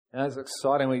And it's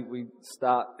exciting. We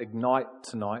start Ignite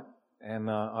tonight,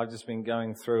 and I've just been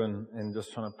going through and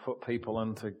just trying to put people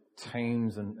into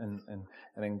teams and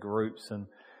in groups. And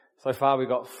so far we've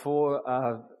got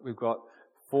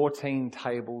 14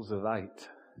 tables of 8.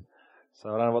 So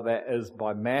I don't know what that is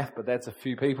by math, but that's a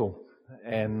few people.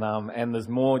 And there's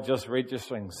more just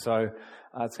registering. So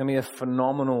it's going to be a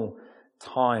phenomenal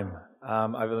time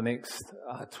over the next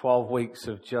 12 weeks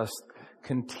of just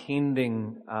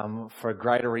contending for a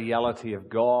greater reality of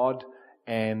God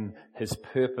and His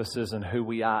purposes and who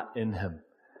we are in Him.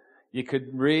 You could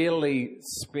really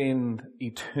spend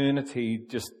eternity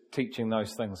just teaching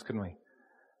those things, couldn't we?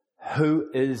 Who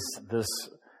is this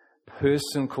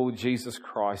person called Jesus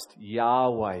Christ,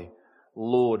 Yahweh,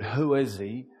 Lord? Who is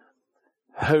He?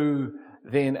 Who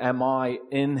then am I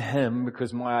in Him?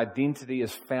 Because my identity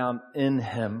is found in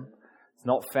Him. It's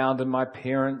not found in my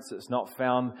parents. It's not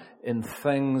found in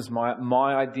things.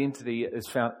 My identity is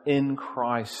found in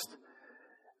Christ.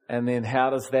 And then how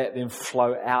does that then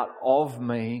flow out of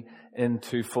me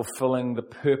into fulfilling the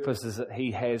purposes that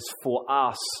He has for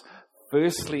us?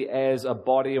 Firstly, as a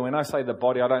body. And when I say the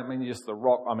body, I don't mean just the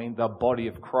rock. I mean the body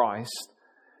of Christ.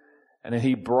 And then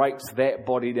He breaks that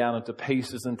body down into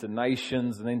pieces, into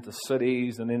nations, and into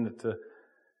cities, and then into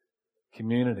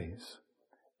communities.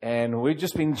 And we've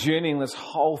just been journeying this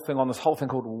whole thing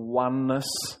called oneness.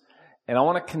 And I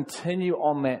want to continue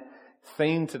on that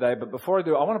theme today. But before I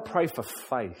do, I want to pray for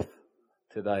faith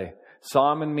today.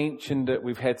 Simon mentioned it.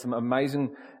 We've had some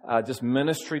amazing just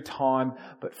ministry time.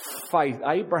 But faith.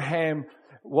 Abraham,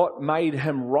 what made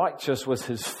him righteous was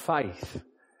his faith.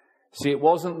 See, it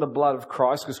wasn't the blood of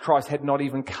Christ, because Christ had not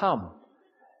even come.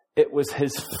 It was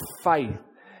his faith.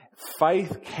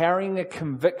 Faith carrying a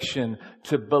conviction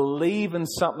to believe in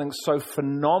something so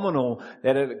phenomenal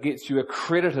that it gets you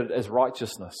accredited as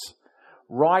righteousness.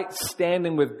 Right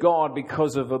standing with God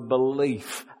because of a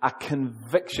belief, a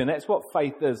conviction. That's what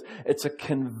faith is. It's a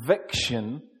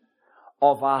conviction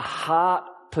of a heart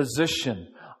position.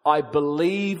 I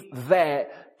believe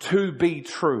that to be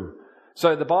true.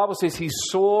 So the Bible says he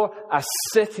saw a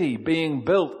city being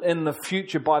built in the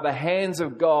future by the hands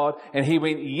of God, and he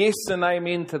went yes and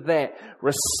amen to that.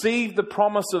 Received the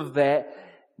promise of that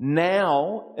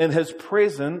now in his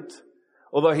present,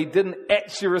 although he didn't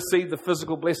actually receive the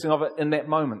physical blessing of it in that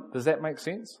moment. Does that make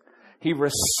sense? He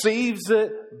receives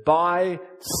it by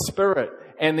Spirit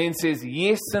and then says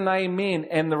yes and amen.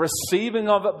 And the receiving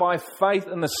of it by faith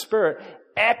in the Spirit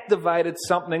activated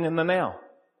something in the now.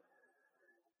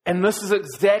 And this is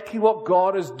exactly what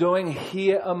God is doing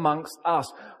here amongst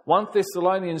us. 1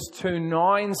 Thessalonians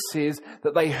 2:9 says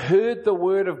that they heard the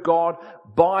word of God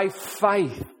by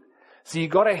faith. So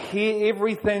you've got to hear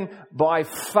everything by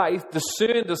faith,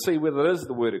 discern to see whether it is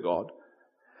the word of God.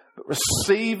 But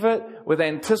receive it with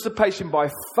anticipation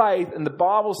by faith. And the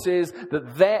Bible says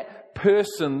that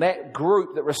person, that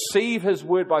group that receive His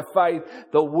word by faith,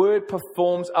 the word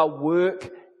performs a work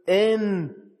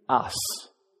in us,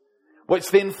 which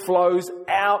then flows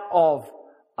out of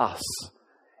us.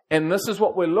 And this is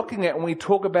what we're looking at when we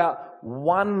talk about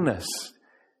oneness.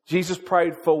 Jesus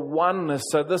prayed for oneness.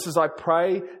 So this is, I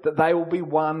pray that they will be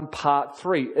one, part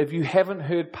 3. If you haven't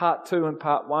heard part 2 and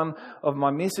part 1 of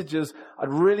my messages,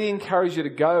 I'd really encourage you to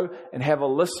go and have a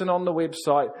listen on the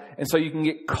website, and so you can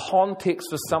get context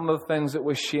for some of the things that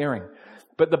we're sharing.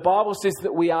 But the Bible says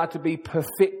that we are to be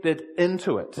perfected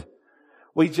into it.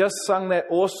 We just sung that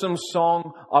awesome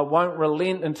song, I won't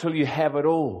relent until you have it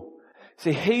all.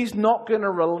 See, He's not going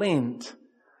to relent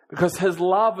because His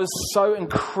love is so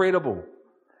incredible.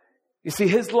 You see,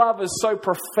 His love is so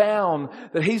profound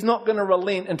that He's not going to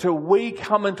relent until we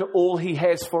come into all He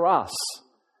has for us.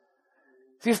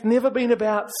 See, it's never been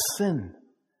about sin.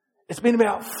 It's been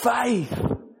about faith.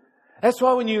 That's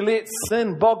why when you let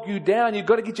sin bog you down, you've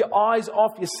got to get your eyes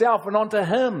off yourself and onto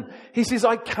Him. He says,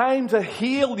 I came to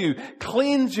heal you,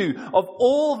 cleanse you of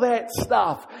all that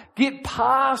stuff. Get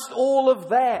past all of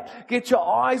that. Get your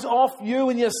eyes off you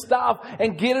and your stuff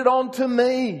and get it onto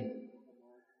me.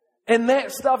 And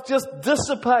that stuff just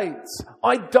dissipates.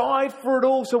 I died for it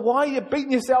all. So why are you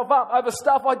beating yourself up over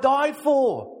stuff I died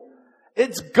for?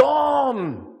 It's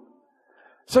gone.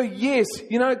 So yes,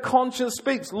 conscience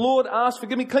speaks. Lord, ask,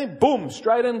 forgive me, clean. Boom,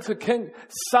 straight into King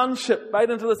sonship, back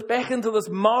into this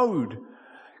mode.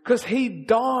 Because He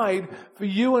died for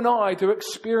you and I to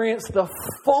experience the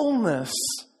fullness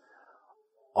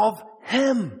of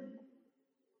Him.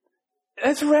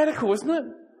 That's radical, isn't it?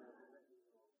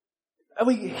 Are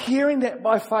we hearing that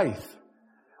by faith?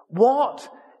 What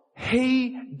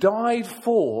He died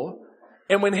for,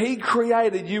 and when He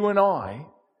created you and I,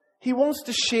 He wants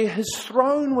to share His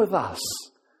throne with us.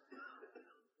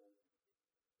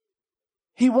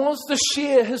 He wants to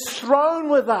share His throne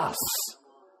with us.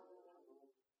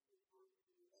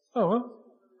 Oh, well.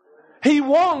 He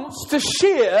wants to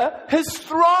share His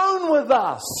throne with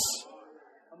us.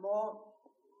 Come on.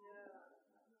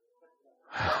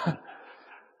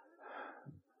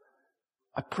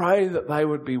 I pray that they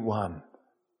would be one.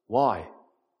 Why?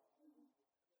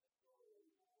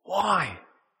 Why?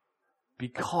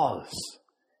 Because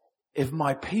if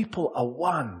my people are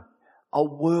one, a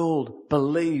world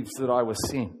believes that I was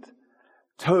sent.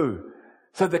 2,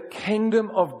 so the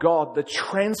kingdom of God, the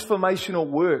transformational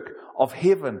work of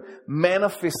heaven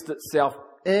manifests itself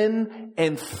in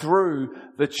and through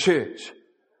the church.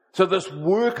 So this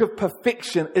work of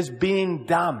perfection is being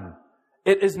done.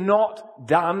 It is not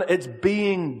done, it's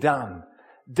being done.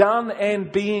 Done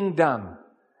and being done.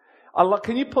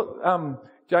 Can you put,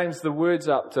 James, the words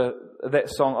up to that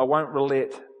song, I Won't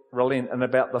Relent, and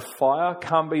about the fire?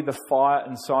 Come be the fire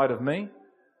inside of me.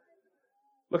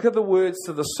 Look at the words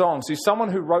to the song. See, someone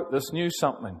who wrote this knew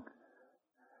something.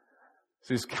 It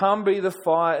says, come be the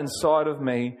fire inside of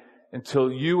me until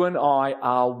you and I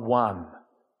are one.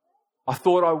 I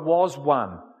thought I was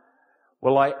one.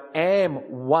 Well, I am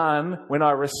one when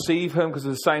I receive Him, because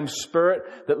the same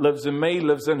Spirit that lives in me,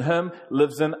 lives in Him,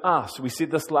 lives in us. We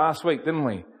said this last week, didn't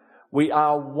we? We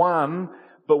are one,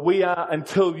 but we are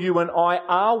until you and I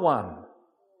are one.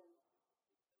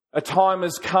 A time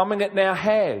is coming, it now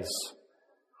has.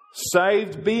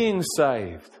 Saved, being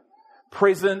saved.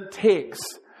 Present tense.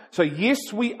 So yes,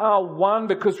 we are one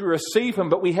because we receive Him,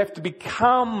 but we have to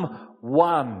become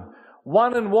one.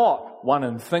 One in what? One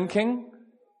in thinking.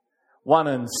 One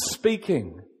in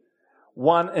speaking.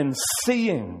 One in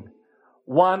seeing.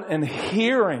 One in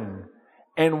hearing.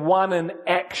 And one in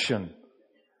action.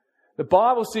 The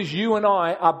Bible says you and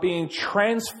I are being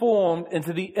transformed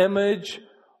into the image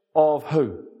of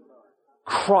who?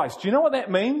 Christ. Do you know what that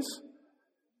means?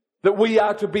 That we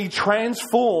are to be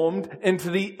transformed into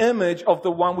the image of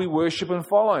the one we worship and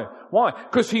follow. Why?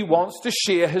 Because He wants to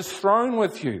share His throne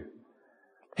with you.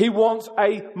 He wants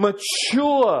a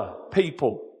mature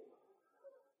people.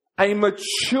 A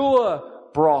mature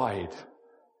bride.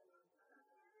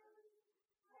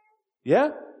 Yeah?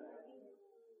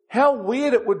 How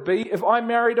weird it would be if I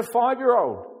married a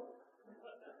 5-year-old.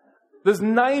 There's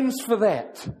names for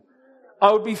that.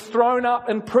 I would be thrown up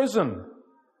in prison,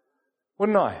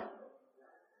 wouldn't I?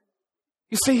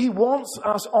 You see, He wants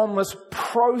us on this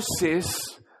process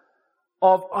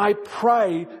of, I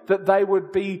pray that they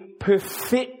would be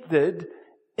perfected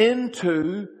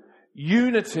into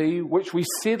unity, which we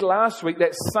said last week,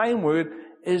 that same word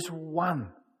is one.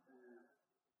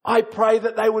 I pray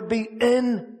that they would be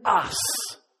in us.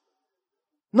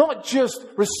 Not just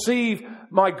receive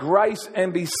my grace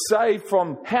and be saved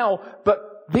from hell,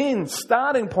 but then,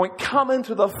 starting point, come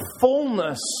into the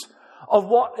fullness of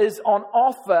what is on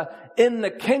offer in the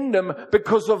kingdom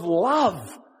because of love.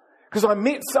 Because I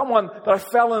met someone that I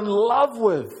fell in love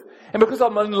with. And because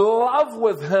I'm in love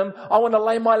with Him, I want to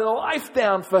lay my life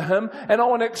down for Him. And I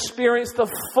want to experience the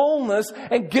fullness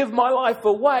and give my life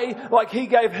away like He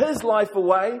gave His life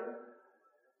away.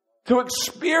 To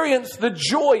experience the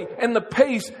joy and the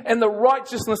peace and the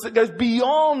righteousness that goes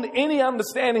beyond any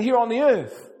understanding here on the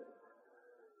earth.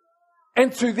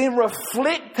 And to then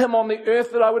reflect Him on the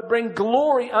earth, that I would bring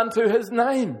glory unto His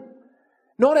name.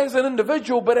 Not as an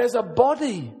individual, but as a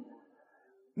body.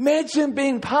 Imagine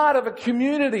being part of a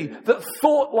community that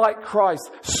thought like Christ,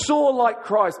 saw like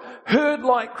Christ, heard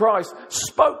like Christ,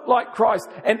 spoke like Christ,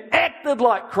 and acted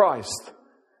like Christ.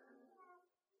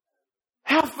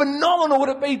 How phenomenal would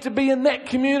it be to be in that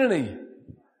community?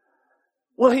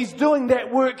 Well, He's doing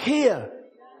that work here.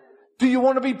 Do you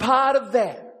want to be part of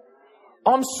that?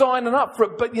 I'm signing up for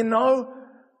it, but you know,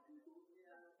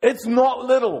 it's not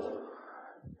little.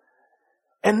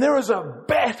 And there is a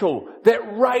battle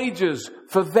that rages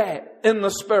for that in the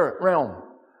spirit realm.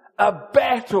 A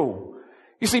battle.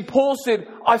 You see, Paul said,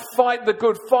 I fight the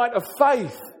good fight of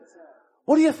faith.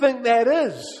 What do you think that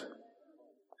is?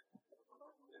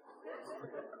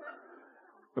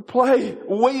 We play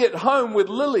We at Home with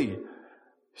Lily.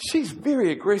 She's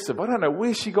very aggressive. I don't know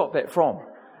where she got that from.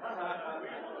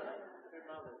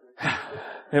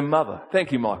 Her mother.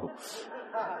 Thank you, Michael.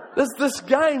 There's this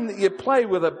game that you play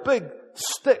with a big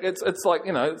stick. It's like,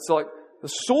 you know, it's like the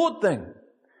sword thing.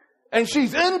 And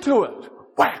she's into it.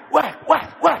 Whack, whack,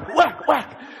 whack, whack, whack,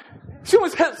 whack. She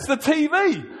almost hits the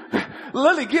TV.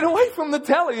 Lily, get away from the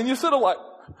telly. And you're sort of like,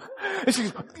 and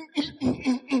she's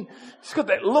got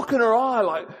that look in her eye,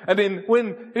 like, and then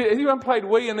when anyone played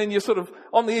Wii, and then you're sort of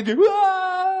on the edge,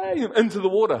 into the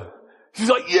water. She's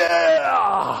like,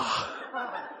 yeah!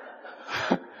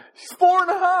 She's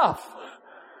 4.5.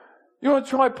 You want to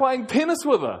try playing tennis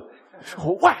with her?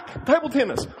 Whack! Table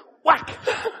tennis. Whack!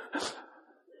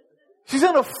 She's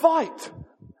in a fight.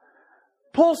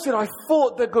 Paul said, I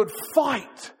fought the good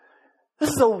fight. This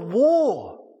is a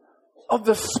war of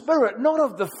the Spirit, not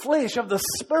of the flesh, of the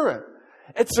Spirit.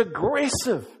 It's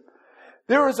aggressive.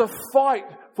 There is a fight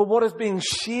for what is being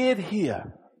shared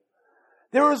here.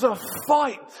 There is a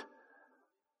fight.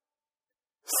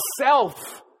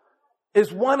 Self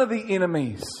is one of the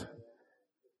enemies,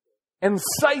 and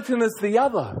Satan is the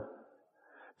other.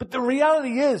 But the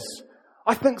reality is,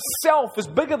 I think self is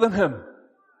bigger than him.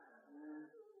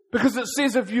 Because it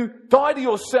says if you die to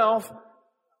yourself,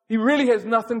 he really has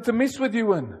nothing to mess with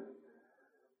you in.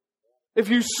 If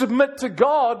you submit to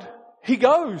God, he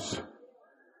goes.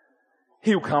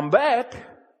 He'll come back.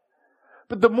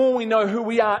 But the more we know who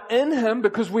we are in him,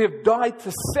 because we have died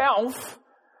to self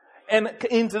and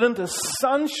entered into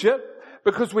sonship,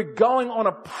 because we're going on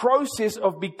a process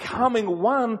of becoming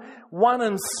one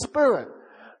in spirit.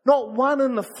 Not one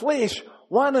in the flesh,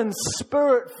 one in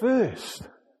spirit first.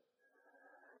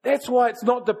 That's why it's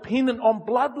not dependent on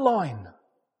bloodline.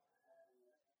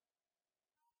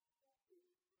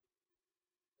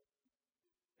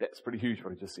 That's pretty huge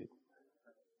what I just said.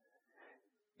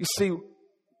 You see,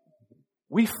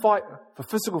 we fight for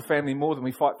physical family more than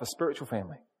we fight for spiritual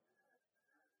family.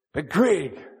 But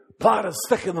Greg, blood is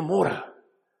thicker than water.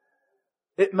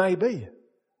 It may be.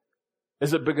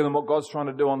 Is it bigger than what God's trying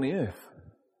to do on the earth?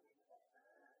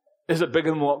 Is it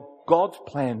bigger than what God's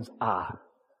plans are?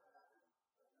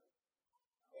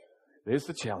 There's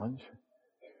the challenge.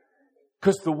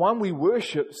 Because the one we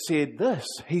worship said this.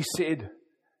 He said,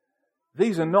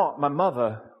 these are not my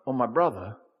mother or my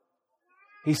brother.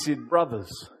 He said, brothers,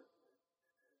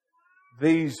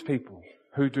 these people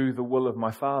who do the will of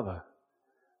my Father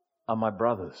are my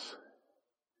brothers.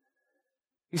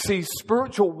 You see,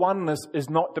 spiritual oneness is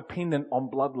not dependent on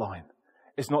bloodline.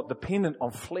 It's not dependent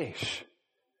on flesh.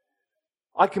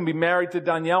 I can be married to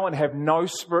Danielle and have no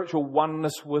spiritual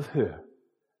oneness with her.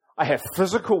 I have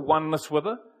physical oneness with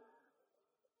her.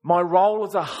 My role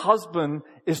as a husband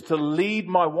is to lead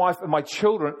my wife and my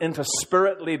children into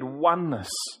spirit-led oneness,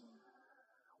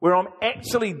 where I'm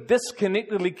actually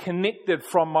disconnectedly connected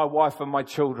from my wife and my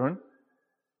children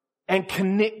and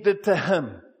connected to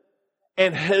him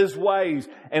and his ways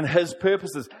and his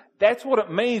purposes. That's what it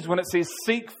means when it says,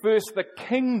 seek first the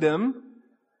kingdom.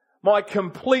 My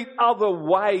complete other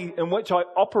way in which I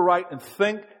operate and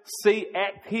think, see,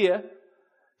 act here,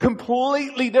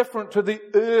 completely different to the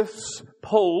earth's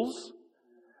pulls.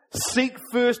 Seek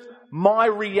first my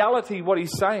reality, what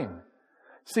he's saying.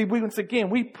 See, once again,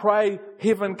 we pray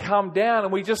heaven come down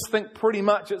and we just think pretty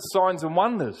much it's signs and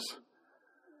wonders.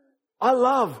 I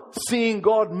love seeing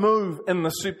God move in the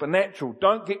supernatural.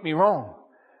 Don't get me wrong.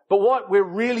 But what we're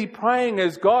really praying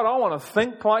is, God, I want to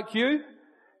think like you,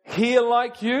 hear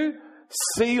like you,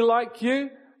 see like you,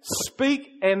 speak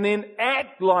and then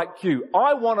act like you.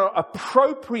 I want to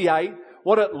appropriate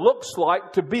what it looks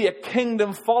like to be a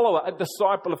kingdom follower, a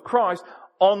disciple of Christ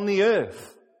on the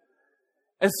earth.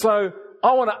 And so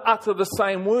I want to utter the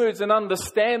same words and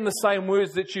understand the same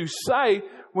words that you say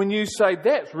when you say,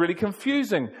 that's really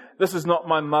confusing. This is not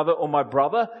my mother or my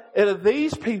brother. It are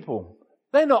these people.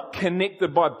 They're not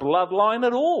connected by bloodline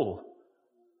at all.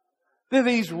 They're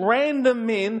these random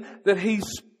men that he's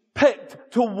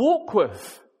picked to walk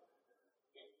with.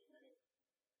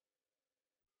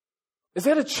 Is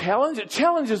that a challenge? It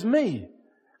challenges me.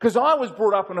 Because I was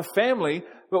brought up in a family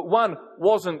that, one,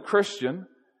 wasn't Christian,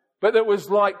 but it was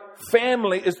like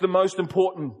family is the most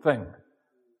important thing.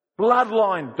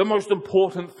 Bloodline, the most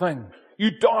important thing.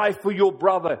 You die for your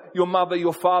brother, your mother,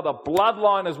 your father.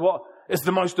 Bloodline is what is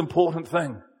the most important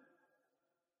thing.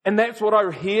 And that's what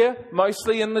I hear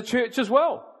mostly in the church as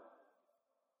well.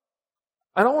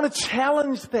 And I want to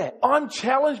challenge that. I'm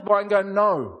challenged by it and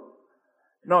go,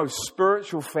 no,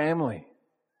 spiritual family.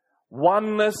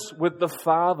 Oneness with the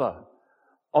Father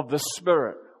of the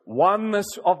Spirit. Oneness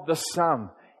of the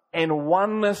Son. And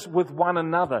oneness with one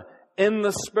another in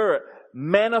the Spirit,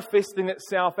 manifesting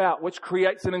itself out, which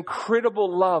creates an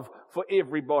incredible love for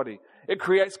everybody. It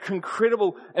creates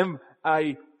incredible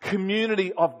a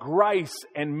community of grace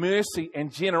and mercy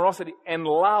and generosity and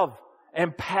love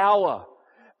and power.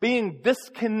 Being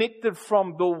disconnected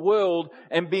from the world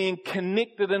and being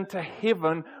connected into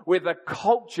heaven, where the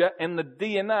culture and the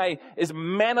DNA is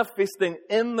manifesting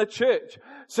in the church.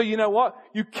 So you know what?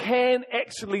 You can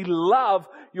actually love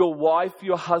your wife,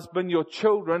 your husband, your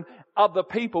children, other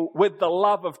people with the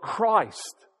love of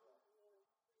Christ.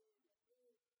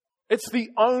 It's the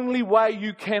only way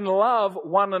you can love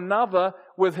one another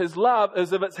with His love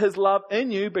is if it's His love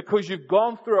in you, because you've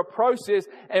gone through a process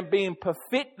and being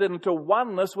perfected into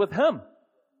oneness with Him.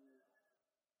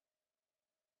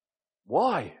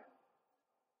 Why?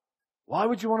 Why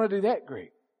would you want to do that, Greg?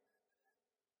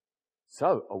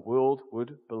 So a world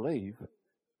would believe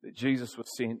that Jesus was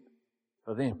sent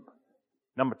for them.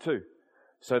 Number 2,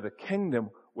 so the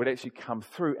kingdom would actually come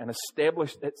through and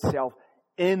establish itself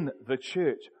in the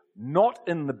church, not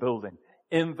in the building,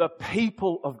 in the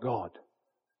people of God.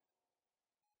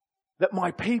 That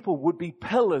my people would be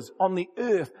pillars on the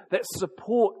earth that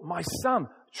support my Son,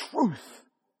 truth.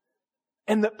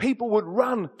 And that people would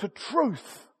run to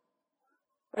truth.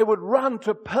 They would run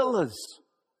to pillars.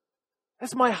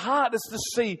 That's my heart, is to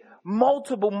see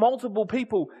multiple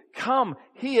people come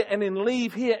here and then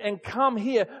leave here and come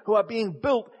here who are being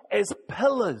built as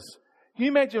pillars. Can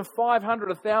you imagine 500,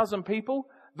 1,000 people?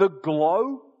 The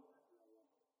glow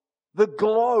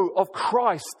of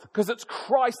Christ, because it's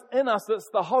Christ in us that's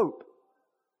the hope.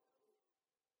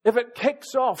 If it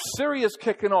kicks off, Syria's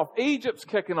kicking off, Egypt's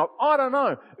kicking off, I don't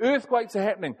know, earthquakes are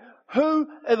happening. Who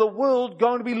are the world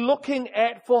going to be looking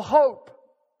at for hope?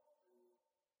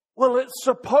 Well, it's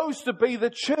supposed to be the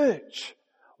church.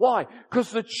 Why?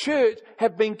 Because the church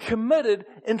have been committed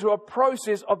into a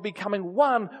process of becoming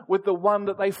one with the one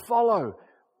that they follow.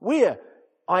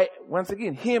 Once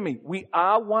again, hear me, we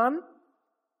are one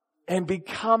and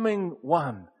becoming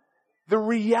one. The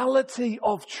reality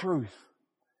of truth.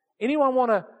 Anyone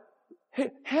want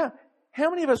to, how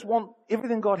many of us want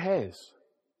everything God has?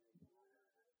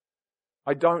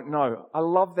 I don't know. I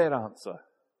love that answer.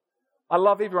 I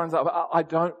love everyone's answer. I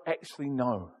don't actually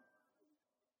know.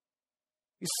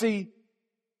 You see,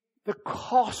 the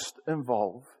cost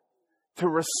involved to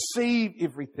receive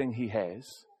everything He has,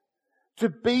 to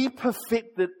be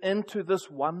perfected into this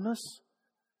oneness,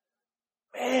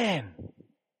 man.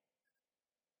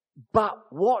 But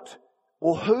what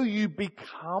or who you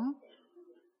become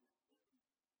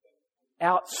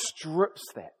outstrips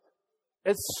that.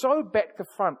 It's so back to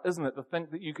front, isn't it, to think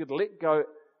that you could let go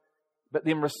but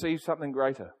then receive something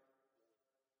greater.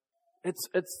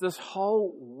 It's this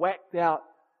whole whacked out,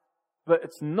 but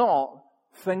it's not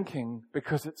thinking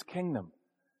because it's kingdom.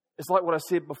 It's like what I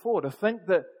said before, to think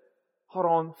that,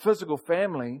 physical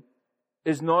family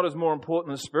is not as more important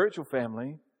than spiritual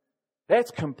family.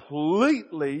 That's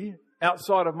completely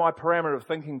outside of my parameter of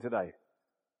thinking today.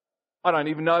 I don't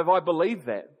even know if I believe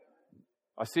that.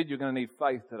 I said you're going to need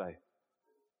faith today.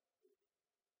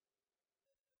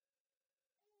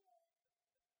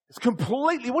 It's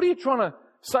completely, what are you trying to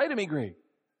say to me, Greg?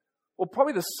 Well,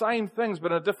 probably the same things,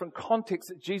 but in a different context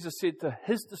that Jesus said to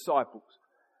His disciples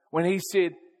when He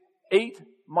said, eat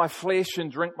my flesh and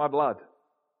drink my blood.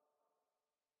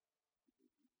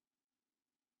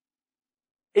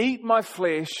 Eat my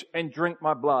flesh and drink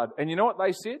my blood. And you know what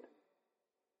they said?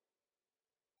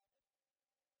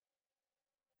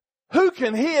 Who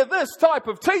can hear this type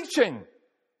of teaching?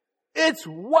 It's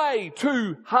way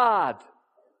too hard.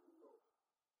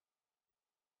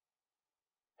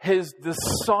 His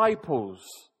disciples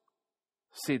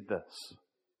said this.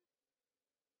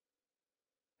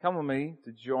 Come with me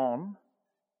to John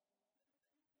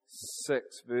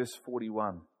 6, verse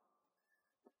 41.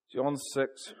 John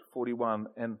 6, 41.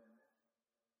 And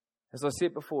as I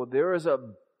said before, there is a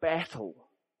battle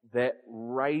that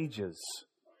rages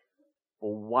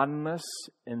for oneness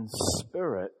in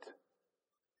spirit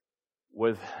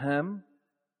with Him,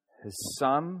 His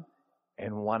Son,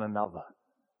 and one another.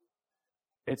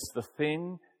 It's the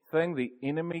thing the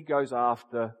enemy goes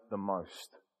after the most.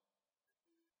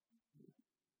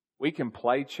 We can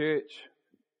play church.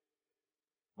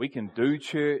 We can do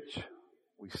church.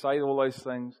 We say all those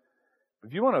things.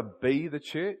 If you want to be the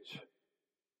church,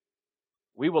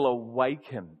 we will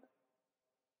awaken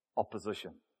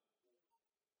opposition.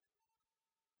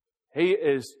 He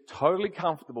is totally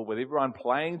comfortable with everyone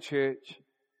playing church,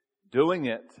 doing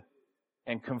it,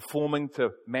 and conforming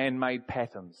to man-made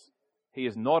patterns. He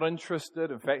is not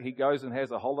interested. In fact, he goes and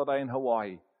has a holiday in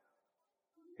Hawaii.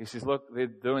 He says, look, they're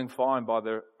doing fine by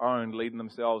their own, leading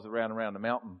themselves around the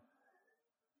mountain.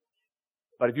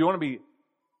 But if you want to be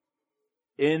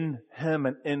in Him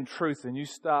and in truth, and you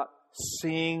start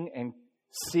seeing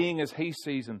as He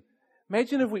sees, and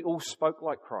imagine if we all spoke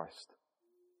like Christ.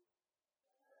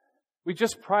 We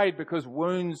just prayed because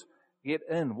wounds get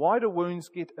in. Why do wounds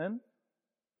get in?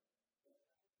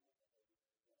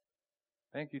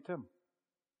 Thank you, Tim.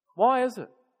 Why is it?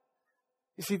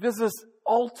 You see, there's this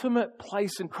ultimate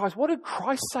place in Christ. What did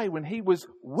Christ say when He was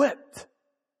whipped?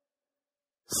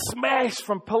 Smashed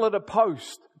from pillar to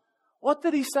post. What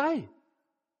did He say?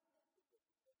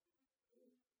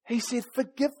 He said,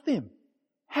 forgive them.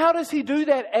 How does he do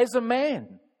that as a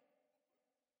man?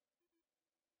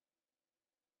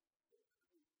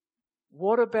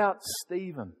 What about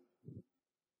Stephen?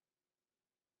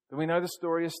 Do we know the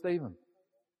story of Stephen?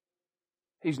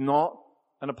 He's not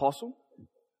an apostle.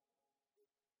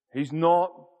 He's not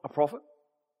a prophet.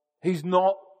 He's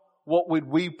not what would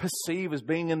we perceive as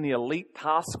being in the elite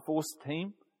task force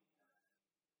team.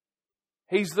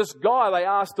 He's this guy they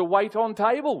asked to wait on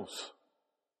tables.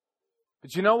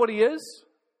 But you know what he is?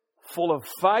 Full of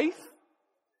faith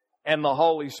and the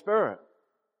Holy Spirit.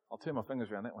 I'll turn my fingers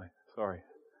around that way. Sorry.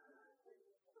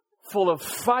 Full of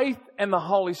faith and the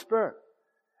Holy Spirit.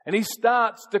 And he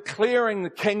starts declaring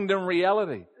the kingdom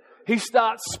reality. He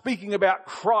starts speaking about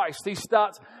Christ. He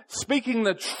starts speaking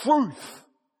the truth.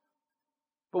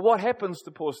 But what happens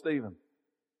to poor Stephen?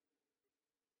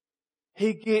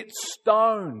 He gets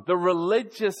stoned. The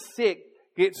religious sect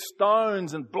gets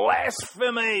stones and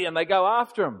blasphemy, and they go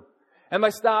after him. And they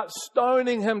start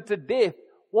stoning him to death.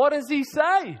 What does he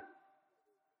say?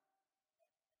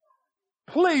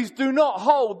 Please do not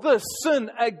hold this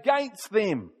sin against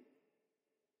them.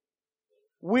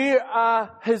 Where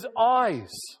are his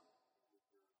eyes?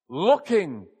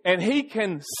 Looking, and he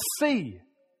can see.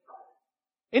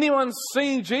 Anyone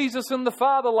seen Jesus and the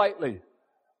Father lately?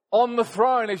 On the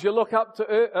throne as you look up to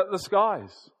at the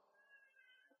skies.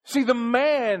 See, the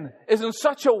man is in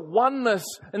such a oneness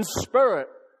in spirit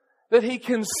that he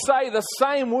can say the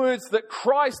same words that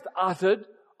Christ uttered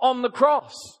on the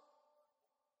cross.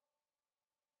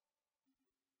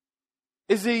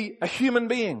 Is he a human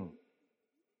being?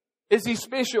 Is he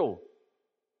special?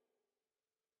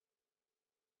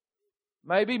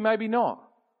 Maybe, maybe not.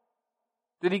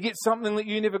 Did he get something that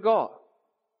you never got?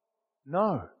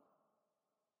 No.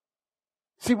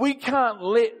 See, we can't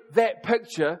let that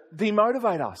picture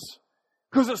demotivate us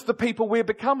because it's the people we're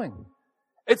becoming.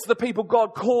 It's the people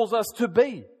God calls us to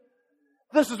be.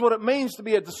 This is what it means to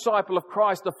be a disciple of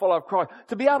Christ, a follower of Christ.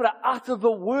 To be able to utter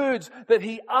the words that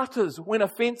he utters when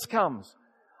offense comes.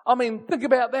 I mean, think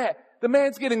about that. The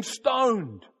man's getting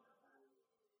stoned.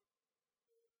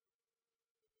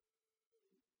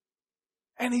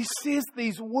 And he says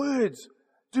these words,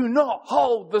 do not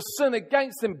hold the sin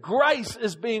against them. Grace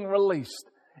is being released.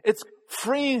 It's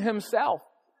freeing himself.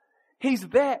 He's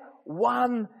that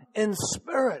one in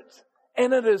spirit.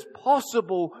 And it is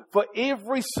possible for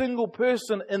every single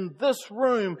person in this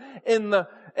room, in the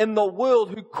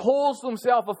world who calls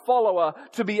themselves a follower,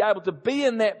 to be able to be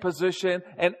in that position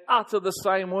and utter the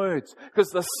same words. Because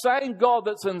the same God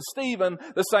that's in Stephen,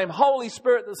 the same Holy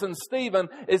Spirit that's in Stephen,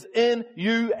 is in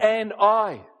you and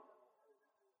I.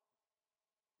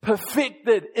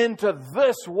 Perfected into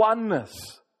this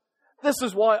oneness. This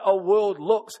is why a world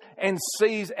looks and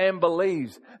sees and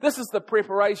believes. This is the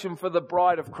preparation for the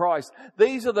bride of Christ.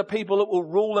 These are the people that will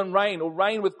rule and reign, or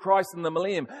reign with Christ in the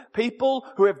millennium. People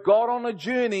who have got on a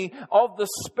journey of the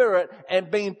Spirit and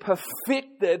been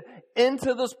perfected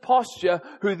into this posture,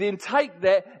 who then take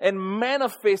that and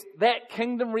manifest that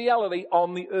kingdom reality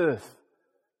on the earth.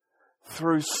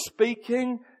 Through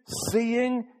speaking,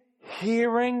 seeing,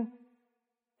 hearing,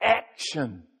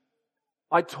 action.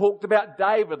 I talked about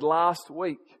David last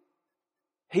week.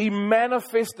 He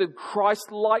manifested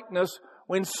Christ-likeness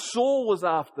when Saul was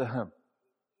after him.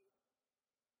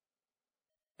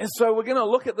 And so we're going to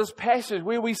look at this passage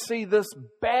where we see this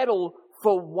battle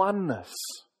for oneness.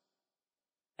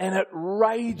 And it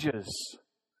rages.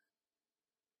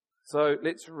 So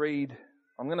let's read.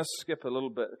 I'm going to skip a little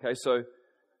bit. Okay, so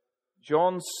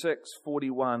John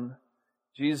 6:41,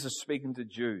 Jesus is speaking to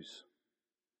Jews.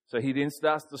 So he then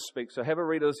starts to speak. So have a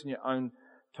read of this in your own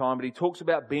time. But he talks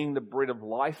about being the bread of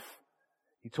life.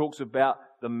 He talks about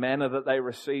the manna that they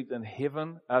received in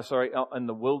heaven, in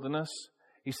the wilderness.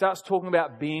 He starts talking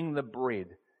about being the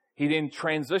bread. He then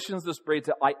transitions this bread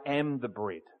to I am the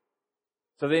bread.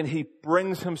 So then he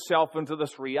brings himself into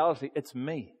this reality. It's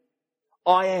me.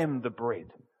 I am the bread.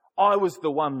 I was the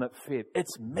one that fed.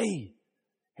 It's me.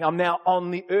 I'm now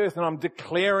on the earth and I'm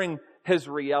declaring his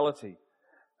reality.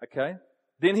 Okay?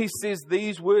 Then he says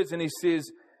these words, and he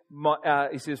says,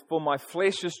 for my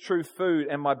flesh is true food,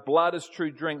 and my blood is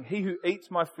true drink. He who eats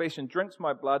my flesh and drinks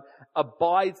my blood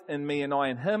abides in me, and I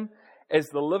in him. As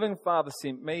the living Father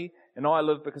sent me, and I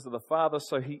live because of the Father,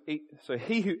 so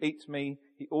he who eats me,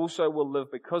 he also will live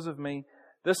because of me.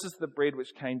 This is the bread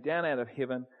which came down out of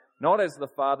heaven, not as the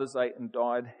fathers ate and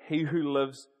died. He who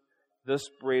lives this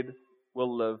bread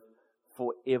will live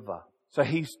forever. So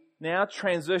he's now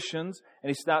transitions and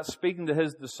he starts speaking to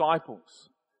his disciples.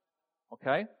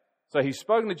 Okay? So he's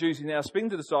spoken to Jews, he's now speaking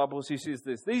to disciples. He says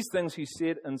this, these things he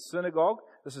said in synagogue,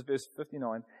 this is verse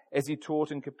 59, as he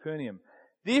taught in Capernaum.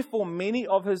 Therefore, many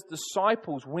of his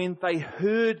disciples, when they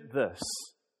heard this,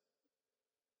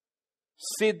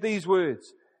 said these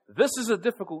words, "This is a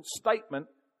difficult statement.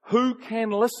 Who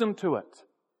can listen to it?"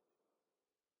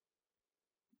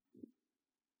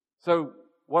 So,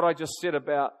 what I just said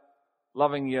about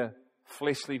loving your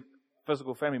fleshly,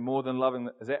 physical family more than loving,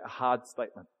 is that a hard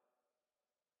statement?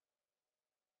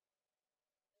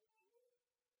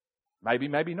 Maybe,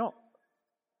 maybe not.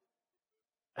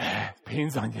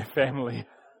 Depends on your family.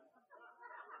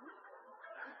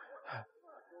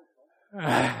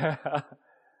 Because,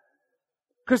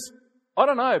 I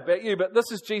don't know about you, but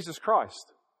this is Jesus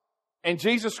Christ. And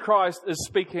Jesus Christ is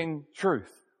speaking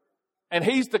truth. And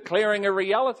He's declaring a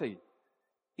reality.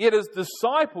 Yet His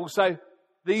disciples say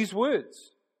these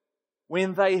words.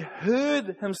 When they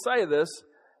heard Him say this,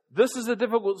 "This is a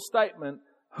difficult statement.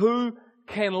 Who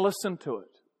can listen to it?"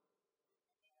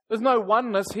 There's no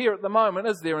oneness here at the moment,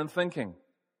 is there, in thinking?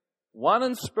 One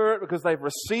in spirit because they've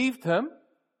received Him.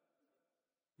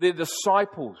 They're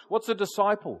disciples. What's a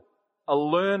disciple? A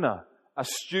learner, a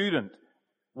student,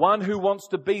 one who wants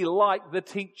to be like the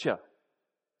teacher.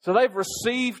 So they've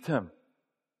received Him.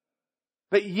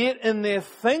 But yet in their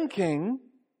thinking,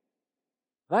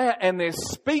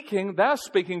 they're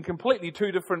speaking completely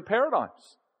two different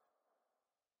paradigms.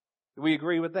 Do we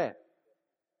agree with that?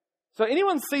 So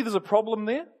anyone see there's a problem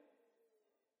there?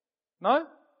 No?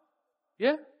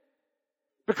 Yeah?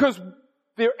 Because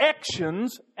their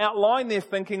actions outline their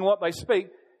thinking, what they speak,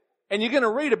 and you're going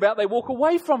to read about they walk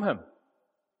away from Him.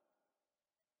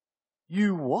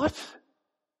 You what?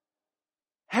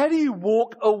 How do you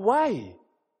walk away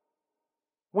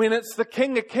when it's the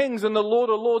King of Kings and the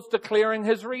Lord of Lords declaring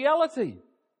His reality?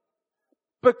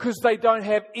 Because they don't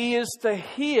have ears to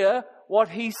hear what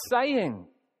He's saying.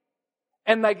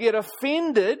 And they get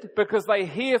offended because they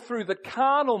hear through the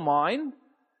carnal mind,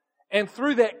 and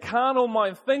through that carnal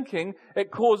mind thinking,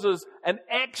 it causes an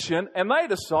action, and they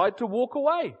decide to walk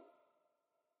away.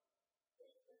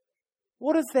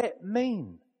 What does that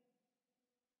mean?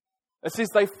 It says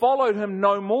they followed Him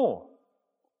no more.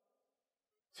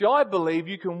 See, I believe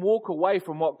you can walk away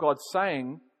from what God's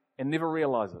saying and never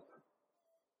realize it.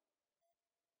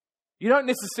 You don't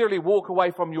necessarily walk away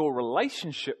from your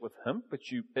relationship with Him, but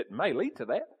it may lead to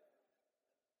that.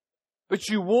 But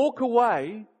you walk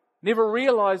away never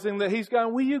realizing that He's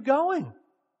going, "Where are you going?"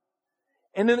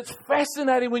 And then it's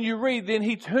fascinating when you read, then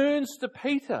He turns to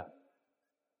Peter.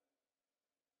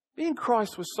 Being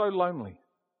Christ was so lonely.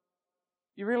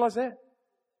 You realize that?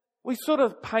 We sort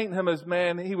of paint Him as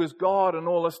man. He was God and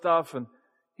all this stuff, and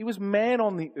He was man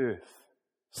on the earth,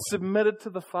 submitted to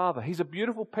the Father. He's a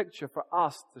beautiful picture for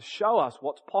us to show us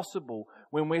what's possible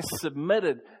when we're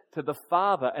submitted to the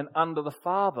Father and under the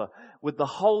Father with the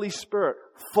Holy Spirit,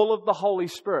 full of the Holy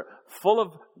Spirit,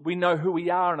 we know who we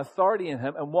are and authority in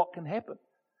Him and what can happen.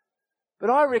 But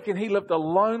I reckon He lived a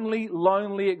lonely,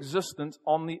 lonely existence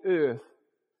on the earth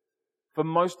for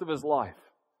most of His life.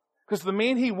 Because the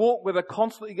men He walked with are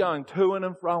constantly going to and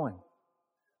froing.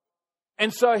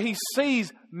 And so He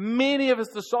sees many of His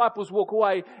disciples walk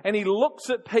away, and He looks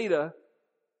at Peter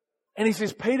and He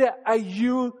says, "Peter, are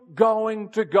you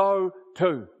going to go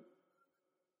too?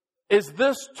 Is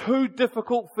this too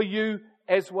difficult for you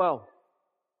as well?"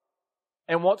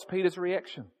 And what's Peter's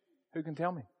reaction? Who can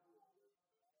tell me?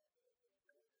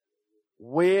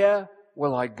 "Where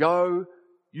will I go?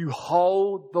 You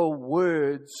hold the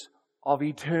words of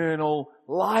eternal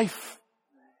life."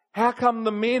 How come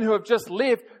the men who have just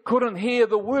left couldn't hear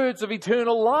the words of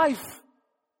eternal life?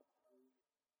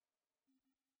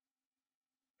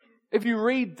 If you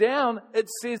read down, it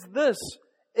says this: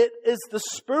 it is the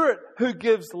Spirit who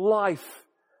gives life.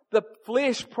 The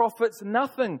flesh profits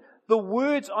nothing. The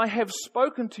words I have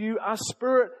spoken to you are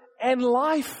spirit and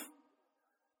life.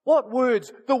 What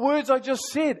words? The words I just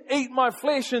said. Eat my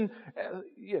flesh and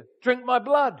drink my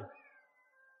blood.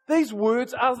 These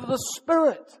words are the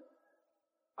Spirit.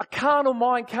 A carnal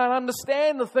mind can't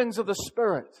understand the things of the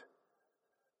Spirit.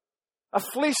 A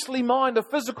fleshly mind, a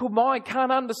physical mind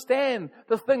can't understand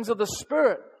the things of the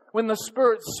Spirit when the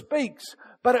Spirit speaks.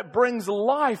 But it brings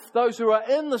life. Those who are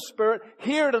in the Spirit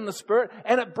hear it in the Spirit,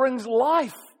 and it brings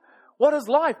life. What is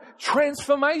life?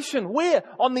 Transformation. Where?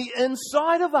 On the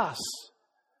inside of us.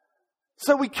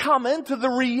 So we come into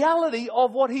the reality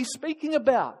of what He's speaking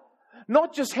about.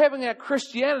 Not just having our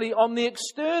Christianity on the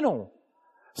external.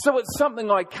 So it's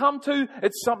something I come to,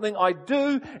 it's something I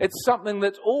do, it's something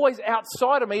that's always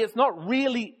outside of me, it's not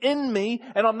really in me,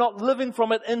 and I'm not living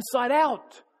from it inside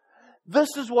out.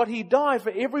 This is what He died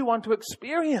for everyone to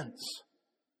experience.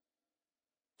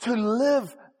 To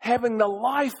live having the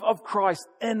life of Christ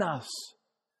in us.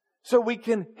 So we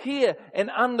can hear and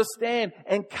understand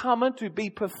and come into, be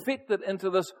perfected into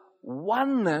this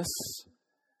oneness.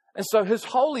 And so His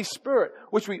Holy Spirit,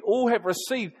 which we all have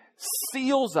received,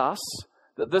 seals us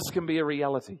that this can be a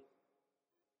reality.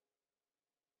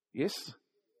 Yes?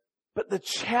 But the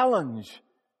challenge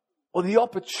or the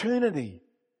opportunity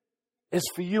is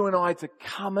for you and I to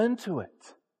come into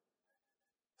it.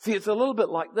 See, it's a little bit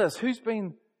like this. Who's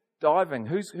been diving?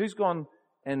 Who's gone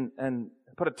and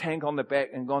put a tank on their back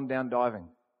and gone down diving?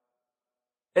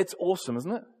 It's awesome,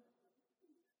 isn't it?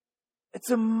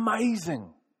 It's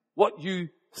amazing what you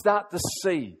start to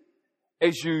see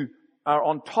as you are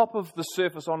on top of the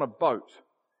surface on a boat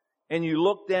and you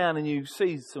look down and you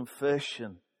see some fish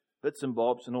and bits and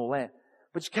bobs and all that.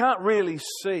 But you can't really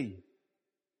see,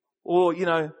 or,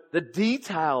 the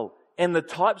detail and the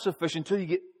types of fish until you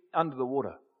get under the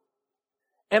water.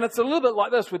 And it's a little bit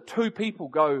like this, where two people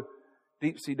go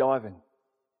deep sea diving.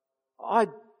 I'd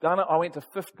done it. I went to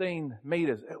 15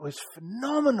 meters. It was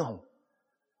phenomenal.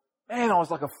 Man, I was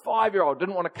like a 5-year-old.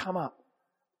 Didn't want to come up.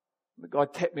 The guy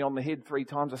tapped me on the head 3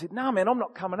 times. I said, "No, man, I'm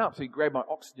not coming up." So he grabbed my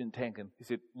oxygen tank and he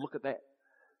said, "Look at that.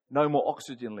 No more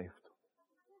oxygen left."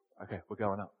 Okay, we're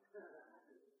going up.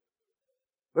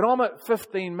 But I'm at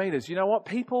 15 meters. You know what?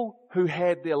 People who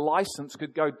had their license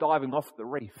could go diving off the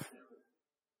reef.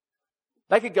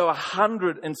 They could go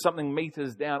 100 and something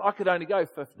meters down. I could only go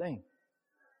 15.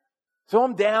 So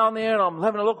I'm down there and I'm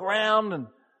having a look around and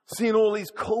seeing all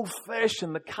these cool fish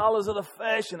and the colors of the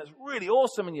fish, and it's really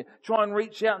awesome. And you try and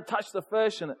reach out and touch the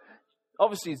fish, and it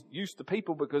obviously is used to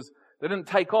people because they didn't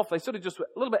take off. They sort of just were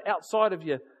a little bit outside of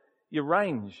your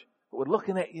range, but we're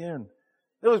looking at you, and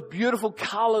there was beautiful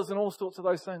colors and all sorts of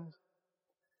those things.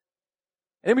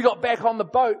 And then we got back on the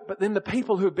boat, but then the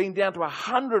people who had been down to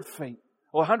 100 feet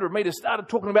or 100 meters started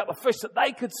talking about the fish that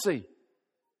they could see.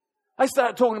 They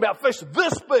started talking about fish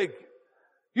this big.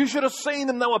 You should have seen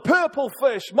them. They were purple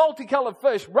fish, multicolored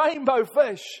fish, rainbow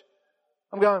fish.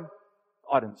 I'm going,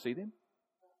 I didn't see them.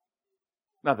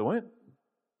 No, they weren't.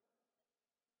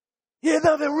 Yeah,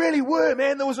 no, they really were,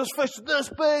 man. There was this fish this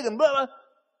big and blah, blah.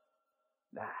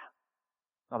 Nah.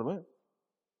 No, they weren't.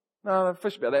 No, the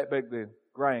fish about that big, they're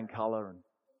grey in colour. And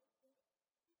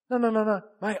No.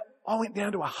 Mate, I went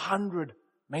down to 100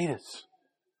 meters.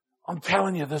 I'm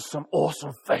telling you, there's some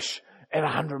awesome fish at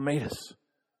 100 meters.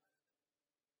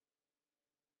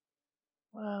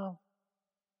 Well,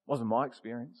 wasn't my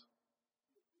experience.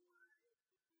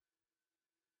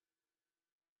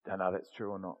 Don't know if that's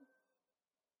true or not.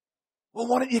 Well,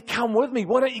 why don't you come with me?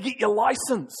 Why don't you get your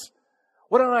license?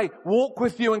 Why don't I walk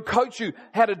with you and coach you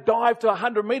how to dive to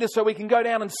 100 meters so we can go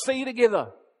down and see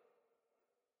together?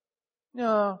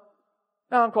 No,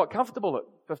 I'm quite comfortable at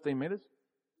 15 meters.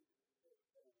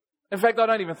 In fact, I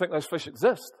don't even think those fish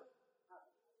exist.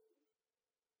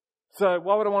 So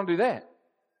why would I want to do that?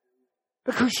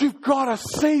 Because you've got to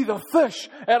see the fish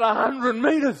at 100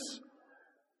 meters.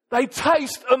 They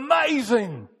taste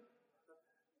amazing.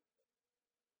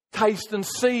 Taste and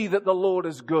see that the Lord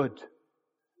is good.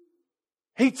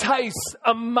 He tastes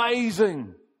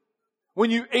amazing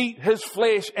when you eat His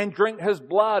flesh and drink His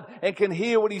blood and can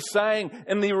hear what He's saying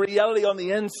and the reality on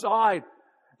the inside.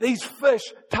 These fish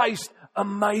taste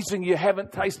amazing. You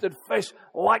haven't tasted fish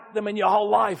like them in your whole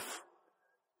life.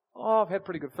 Oh, I've had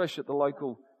pretty good fish at the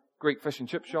local Greek fish and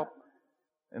chip shop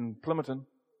in Plympton.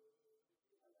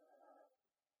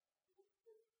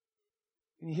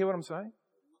 Can you hear what I'm saying?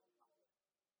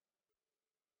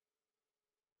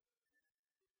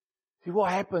 See,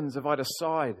 what happens if I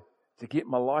decide to get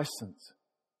my license,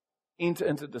 enter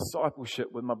into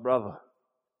discipleship with my brother,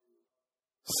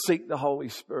 seek the Holy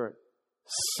Spirit,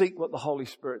 seek what the Holy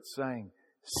Spirit's saying,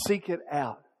 seek it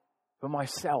out for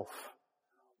myself,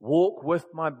 walk with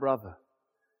my brother,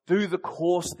 do the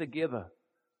course together,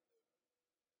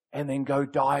 and then go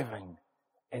diving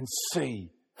and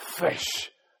see fish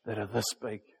that are this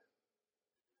big.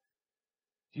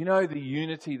 Do you know the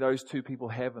unity those two people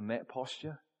have in that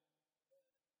posture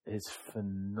is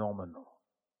phenomenal?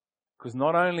 Because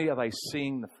not only are they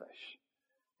seeing the fish,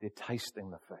 they're tasting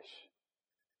the fish.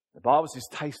 The Bible says,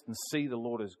 taste and see the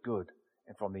Lord is good,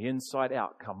 and from the inside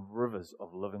out come rivers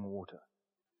of living water.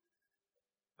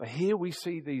 But here we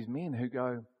see these men who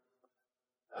go,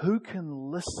 who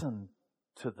can listen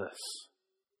to this?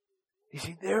 You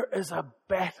see, there is a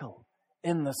battle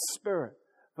in the Spirit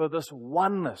for this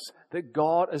oneness that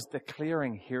God is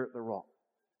declaring here at the Rock.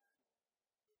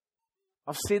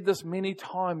 I've said this many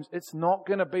times. It's not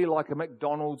going to be like a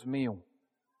McDonald's meal.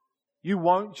 You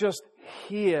won't just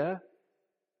hear.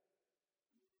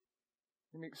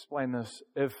 Let me explain this.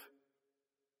 If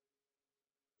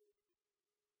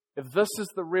this is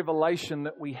the revelation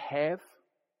that we have,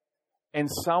 and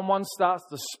someone starts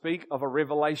to speak of a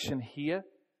revelation here,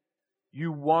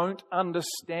 you won't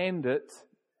understand it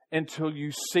until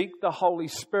you seek the Holy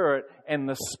Spirit and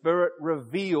the Spirit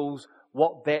reveals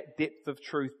what that depth of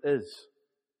truth is.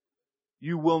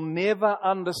 You will never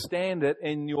understand it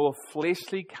in your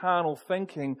fleshly, carnal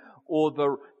thinking or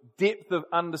the depth of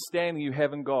understanding you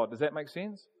have in God. Does that make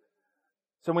sense?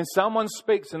 So when someone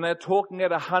speaks and they're talking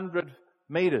at 100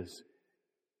 meters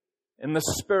in the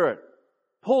Spirit,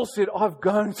 Paul said, I'm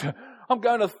going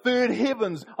to third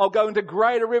heavens. I'll go into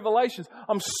greater revelations.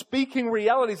 I'm speaking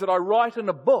realities that I write in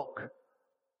a book.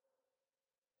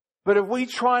 But if we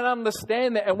try and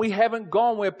understand that and we haven't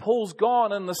gone where Paul's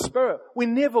gone in the Spirit, we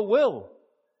never will.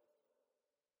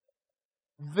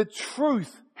 The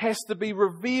truth has to be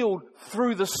revealed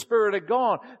through the Spirit of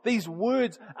God. These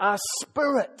words are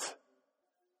spirit.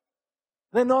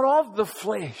 They're not of the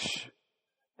flesh.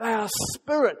 They are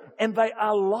spirit and they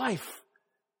are life.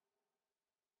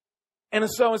 And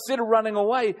so instead of running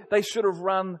away, they should have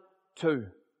run too.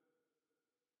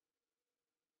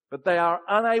 But they are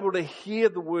unable to hear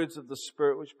the words of the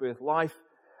Spirit which birth life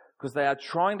because they are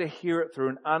trying to hear it through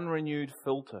an unrenewed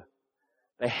filter.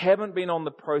 They haven't been on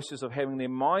the process of having their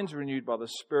minds renewed by the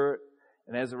Spirit,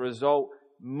 and as a result,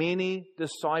 many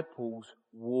disciples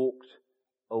walked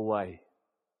away.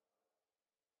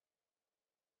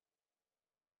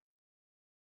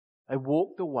 They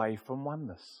walked away from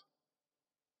oneness.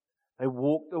 They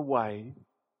walked away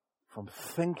from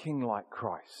thinking like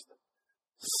Christ,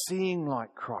 seeing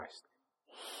like Christ,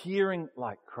 hearing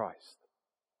like Christ,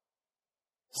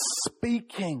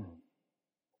 speaking,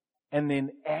 and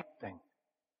then acting.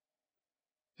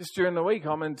 Just during the week,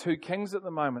 I'm in 2 Kings at the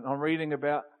moment. I'm reading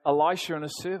about Elisha and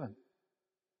his servant.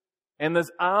 And there's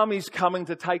armies coming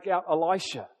to take out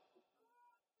Elisha.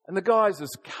 And the guy's as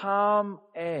calm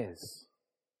as.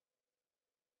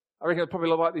 I reckon it's probably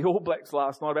like the All Blacks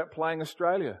last night about playing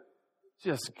Australia.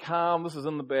 Just calm. This is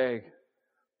in the bag.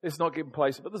 Let's not get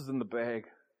complacent, but this is in the bag.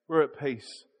 We're at peace.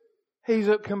 He's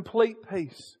at complete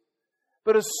peace.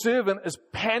 But his servant is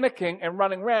panicking and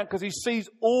running around because he sees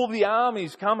all the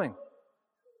armies coming.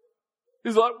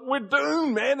 He's like, we're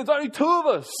doomed, man. There's only 2 of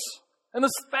us. And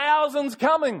there's thousands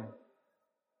coming.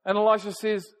 And Elisha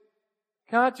says,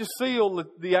 can't you see all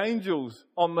the angels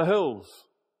on the hills?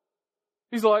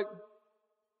 He's like,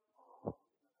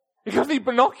 you got any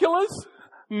binoculars?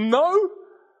 No.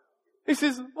 He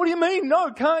says, what do you mean? No,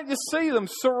 can't you see them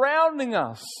surrounding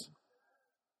us?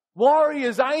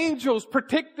 Warriors, angels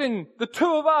protecting the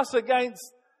 2 of us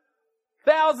against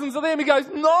thousands of them. He goes,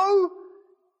 no.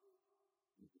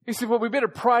 He said, well, we better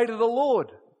pray to the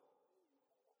Lord.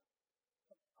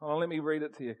 Oh, let me read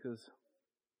it to you because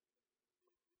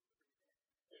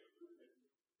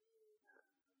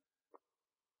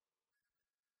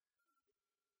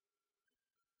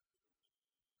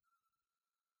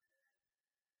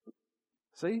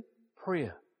see,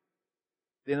 prayer.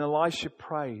 Then Elisha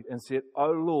prayed and said,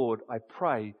 O Lord, I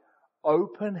pray,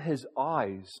 open his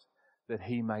eyes that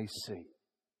he may see.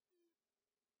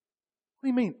 What do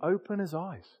you mean, open his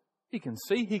eyes? He can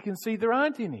see there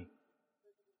aren't any.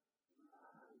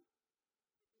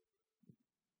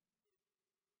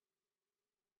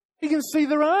 He can see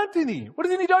there aren't any. What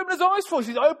does he need to open his eyes for? He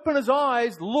says, open his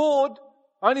eyes, Lord.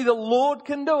 Only the Lord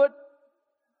can do it.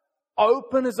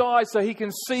 Open his eyes so he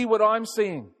can see what I'm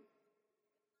seeing.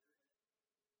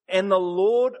 And the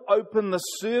Lord opened the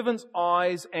servant's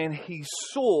eyes, and he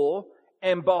saw,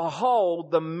 and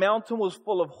behold, the mountain was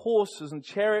full of horses and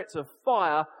chariots of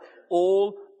fire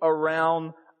all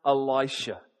around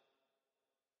Elisha.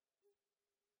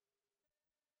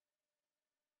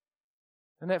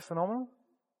 Isn't that phenomenal?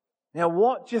 Now,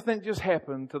 what do you think just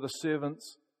happened to the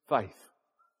servant's faith?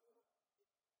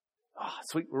 Ah,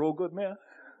 sweet, we're all good now.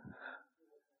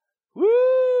 Woo!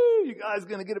 You guys are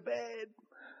going to get a bad.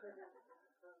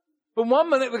 But 1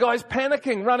 minute the guy's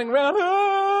panicking, running around.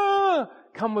 Ah!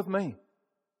 Come with me.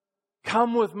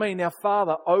 Come with me. Now,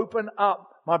 Father, open up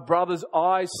my brother's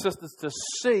eyes, sisters, to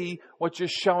see what you're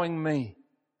showing me.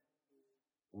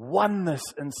 Oneness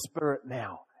in spirit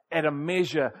now, at a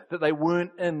measure that they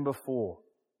weren't in before.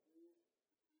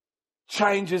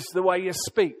 Changes the way you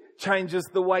speak. Changes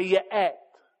the way you act.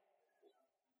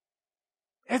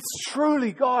 It's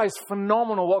truly, guys,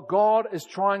 phenomenal what God is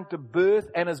trying to birth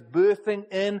and is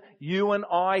birthing in you and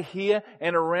I here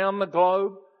and around the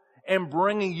globe, and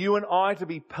bringing you and I to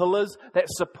be pillars that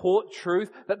support truth,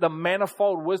 that the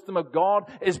manifold wisdom of God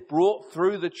is brought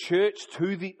through the church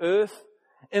to the earth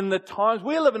in the times.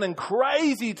 We're living in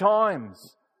crazy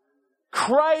times.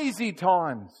 Crazy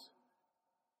times.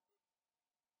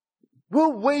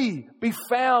 Will we be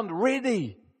found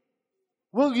ready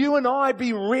Will you and I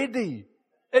be ready?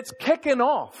 It's kicking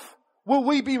off. Will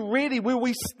we be ready? Will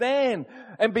we stand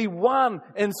and be one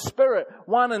in spirit,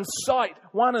 one in sight,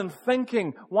 one in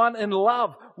thinking, one in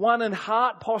love, one in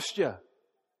heart posture?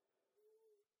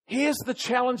 Here's the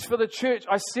challenge for the church.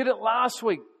 I said it last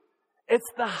week. It's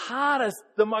the hardest,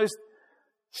 the most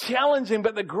challenging,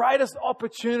 but the greatest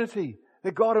opportunity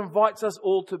that God invites us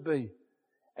all to be.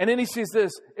 And then He says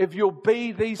this, if you'll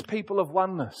be these people of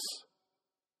oneness,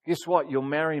 guess what? You'll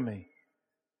marry me.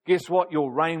 Guess what?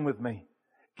 You'll reign with me.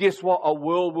 Guess what? A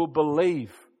world will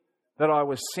believe that I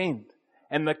was sent.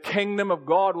 And the kingdom of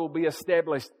God will be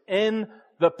established in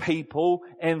the people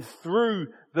and through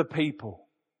the people.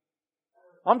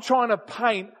 I'm trying to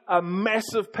paint a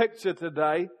massive picture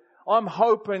today. I'm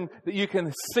hoping that you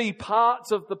can see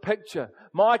parts of the picture.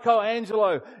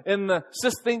 Michelangelo in the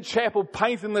Sistine Chapel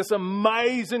painting this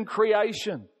amazing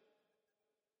creation.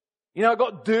 You know, it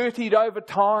got dirtied over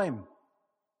time.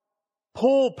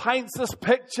 Paul paints this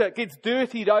picture. It gets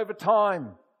dirtied over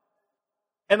time.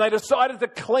 And they decided to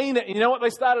clean it. And you know what they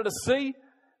started to see?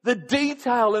 The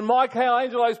detail in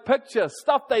Michelangelo's picture.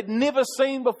 Stuff they'd never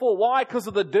seen before. Why? Because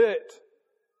of the dirt.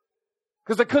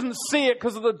 Because they couldn't see it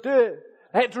because of the dirt.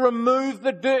 They had to remove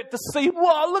the dirt to see,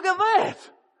 wow, look at that.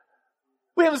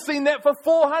 We haven't seen that for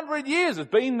 400 years. It's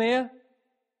been there.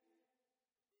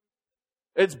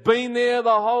 It's been there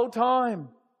the whole time.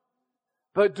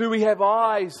 But do we have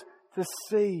eyes to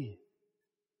see?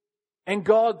 And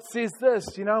God says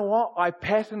this, you know what? I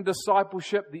pattern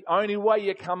discipleship. The only way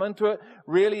you come into it,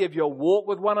 really, if you walk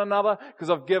with one another, because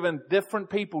I've given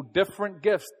different people different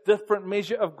gifts, different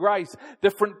measure of grace,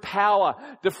 different power,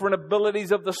 different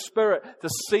abilities of the Spirit to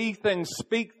see things,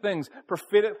 speak things,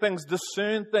 prophetic things,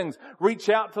 discern things, reach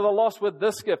out to the lost with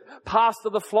this gift,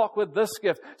 pastor the flock with this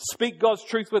gift, speak God's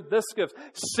truth with this gift,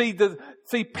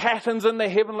 see patterns in the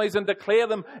heavenlies and declare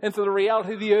them into the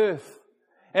reality of the earth.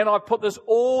 And I put this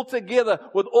all together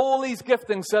with all these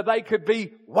giftings so they could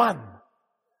be one.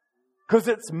 Because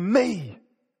it's me.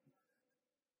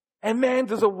 And man,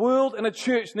 does a world and a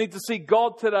church need to see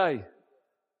God today?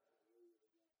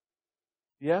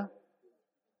 Yeah?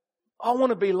 I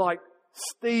want to be like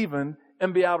Stephen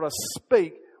and be able to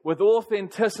speak with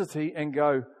authenticity and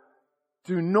go,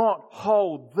 do not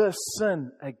hold this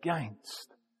sin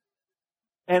against.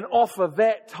 And offer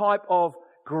that type of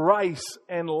grace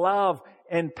and love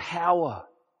and power.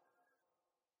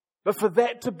 But for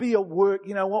that to be a work,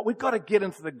 you know what? We've got to get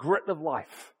into the grit of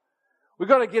life. We've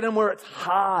got to get in where it's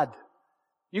hard.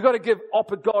 You've got to give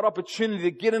God opportunity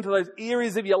to get into those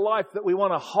areas of your life that we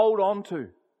want to hold on to.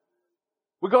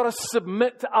 We've got to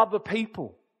submit to other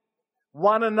people.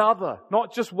 One another.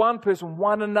 Not just one person,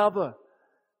 one another.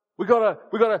 We've got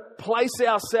to place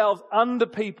ourselves under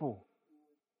people.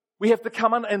 We have to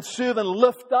come in and serve and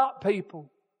lift up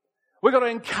people. We've got to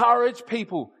encourage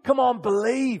people. Come on,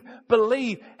 believe,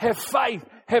 have faith.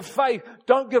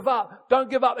 Don't give up.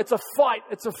 It's a fight.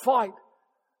 It's a fight.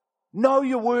 Know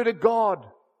your Word of God.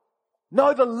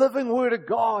 Know the living Word of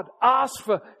God. Ask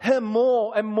for Him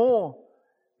more and more.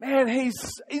 Man,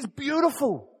 He's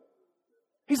beautiful.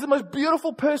 He's the most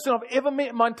beautiful person I've ever met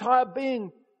in my entire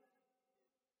being.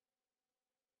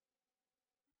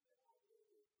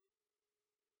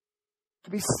 To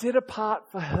be set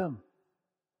apart for Him.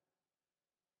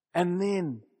 And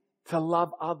then to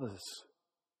love others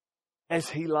as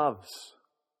He loves.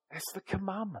 That's the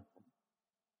commandment.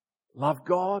 Love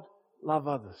God, love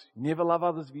others. Never love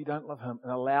others if you don't love Him,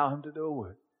 and allow Him to do a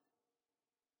work.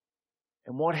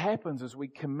 And what happens is we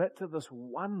commit to this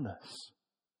oneness.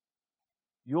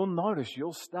 You'll notice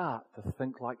you'll start to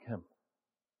think like Him.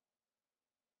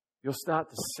 You'll start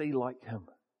to see like Him.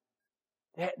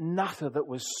 That nutter that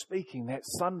was speaking that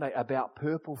Sunday about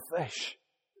purple fish.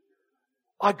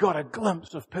 I got a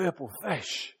glimpse of purple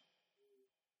fish.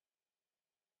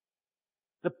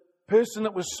 The person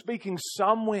that was speaking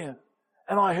somewhere,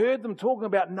 and I heard them talking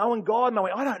about knowing God, and I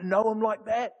went, I don't know Him like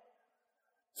that.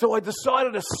 So I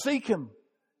decided to seek Him.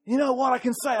 You know what? I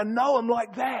can say I know Him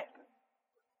like that.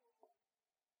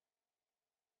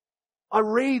 I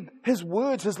read His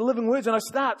words, His living words, and I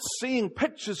start seeing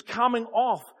pictures coming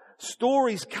off,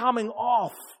 stories coming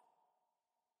off.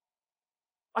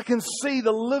 I can see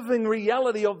the living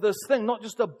reality of this thing, not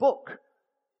just a book,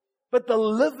 but the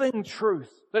living truth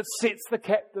that sets the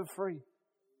captive free.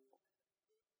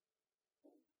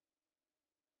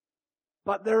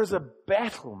 But there is a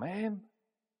battle, man,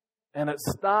 and it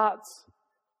starts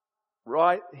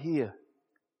right here.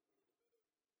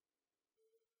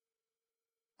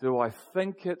 Do I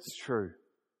think it's true?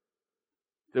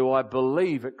 Do I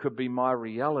believe it could be my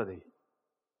reality?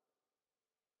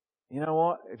 You know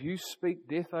what? If you speak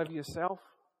death over yourself,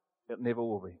 It never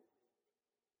will be.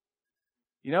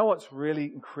 You know what's really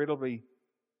incredibly,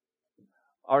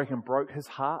 I reckon, broke his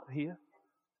heart here?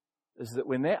 Is that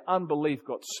when that unbelief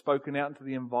got spoken out into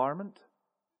the environment,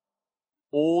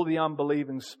 all the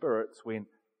unbelieving spirits went,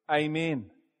 Amen.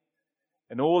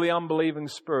 And all the unbelieving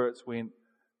spirits went,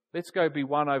 let's go be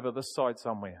one over this side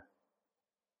somewhere.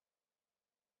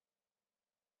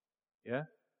 Yeah?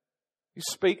 You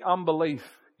speak unbelief.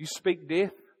 You speak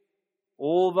death.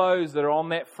 All those that are on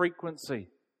that frequency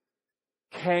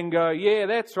can go, yeah,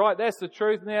 that's right, that's the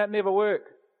truth. Now it never worked.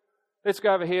 Let's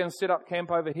go over here and set up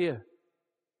camp over here.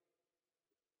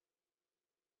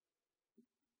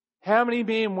 How many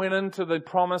men went into the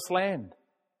promised land?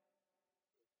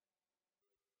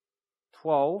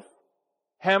 12.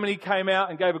 How many came out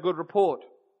and gave a good report?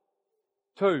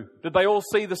 2. Did they all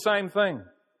see the same thing?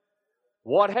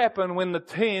 What happened when the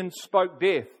 10 spoke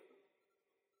death?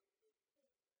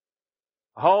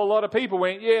 A whole lot of people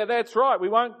went, yeah, that's right, we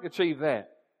won't achieve that.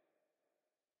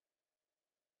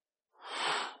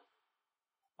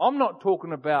 I'm not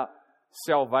talking about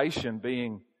salvation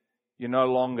being you're no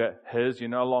longer His, you're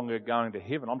no longer going to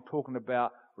heaven. I'm talking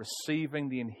about receiving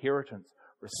the inheritance,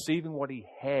 receiving what He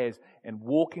has and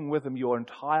walking with Him your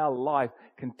entire life,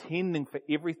 contending for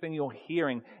everything you're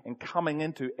hearing and coming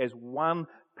into as one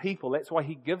people. That's why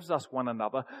He gives us one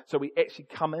another, so we actually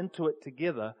come into it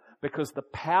together, because the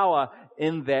power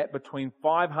in that between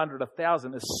 500 and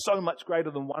 1,000 is so much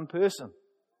greater than one person.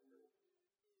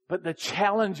 But the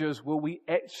challenge is, will we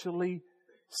actually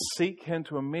seek Him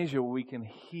to a measure where we can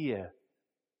hear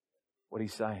what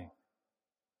He's saying?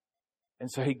 And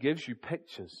so He gives you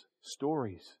pictures,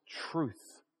 stories, truth,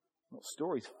 not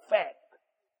stories, fact,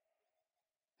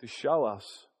 to show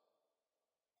us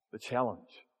the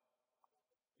challenge.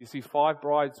 You see, 5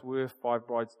 brides were, 5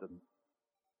 brides didn't.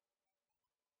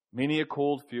 Many are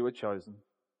called, few are chosen.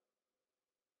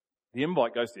 The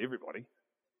invite goes to everybody.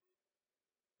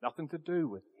 Nothing to do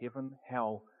with heaven,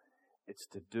 hell. It's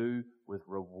to do with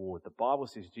reward. The Bible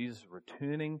says Jesus is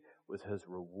returning with His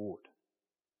reward.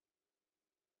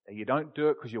 And you don't do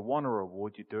it because you want a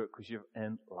reward. You do it because you're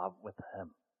in love with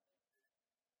Him.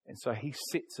 And so He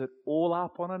sets it all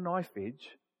up on a knife edge.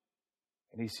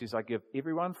 And He says, I give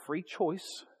everyone free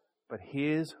choice, but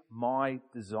here's my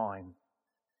design.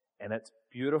 And it's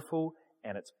beautiful,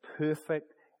 and it's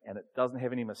perfect, and it doesn't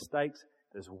have any mistakes.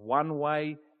 There's one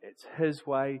way, it's His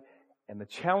way, and the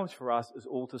challenge for us is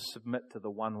all to submit to the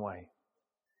one way.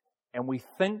 And we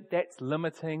think that's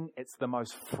limiting. It's the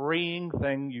most freeing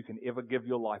thing you can ever give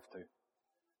your life to.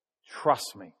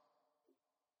 Trust me.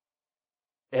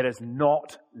 It is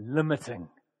not limiting.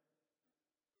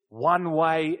 One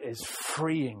way is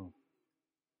freeing.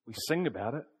 We sing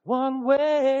about it. One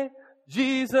way,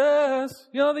 Jesus,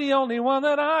 you're the only one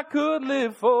that I could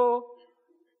live for.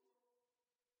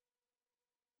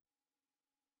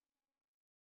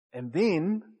 And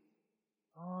then,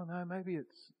 oh no, maybe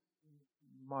it's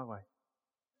my way.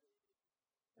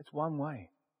 It's one way.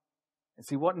 And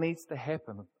see, what needs to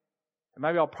happen, and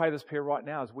maybe I'll pray this prayer right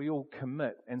now, as we all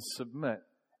commit and submit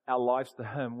our lives to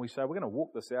Him. We say, we're going to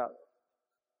walk this out.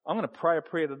 I'm going to pray a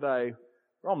prayer today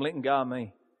where I'm letting go of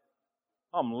me.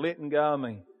 I'm letting go of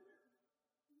me.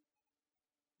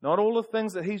 Not all the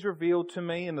things that He's revealed to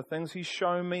me and the things He's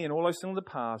shown me and all those things in the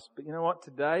past. But you know what?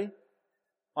 Today,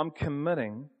 I'm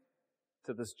committing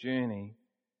to this journey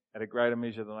at a greater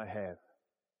measure than I have.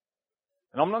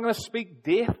 And I'm not going to speak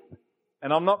death.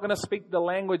 And I'm not going to speak the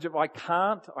language of I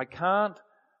can't. I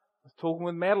was talking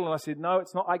with Madeline. I said, no,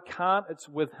 it's not I can't. It's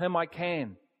with Him I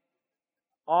can.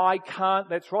 I can't.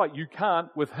 That's right. You can't.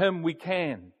 With Him we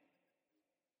can.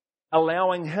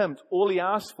 Allowing Him. It's all He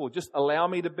asks for. Just allow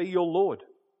me to be your Lord.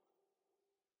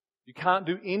 You can't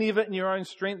do any of it in your own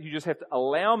strength. You just have to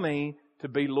allow me to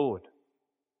be Lord.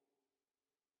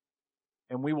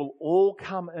 And we will all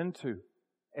come into,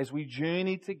 as we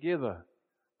journey together,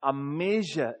 a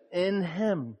measure in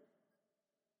Him.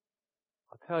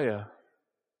 I tell you,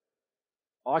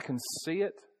 I can see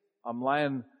it.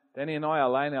 Danny and I are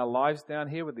laying our lives down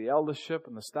here with the eldership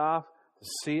and the staff to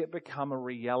see it become a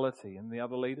reality in the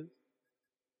other leaders.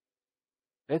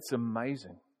 It's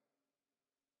amazing.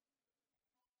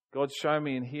 God's shown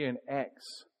me in here in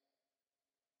Acts,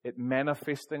 it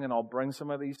manifesting, and I'll bring some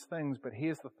of these things, but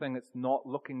here's the thing, it's not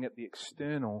looking at the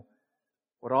external.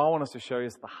 What I want us to show you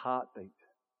is the heartbeat.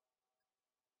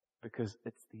 Because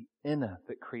it's the inner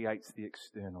that creates the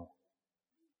external.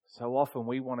 So often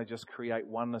we want to just create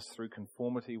oneness through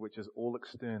conformity, which is all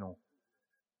external,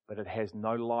 but it has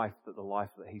no life that the life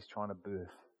that He's trying to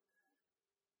birth.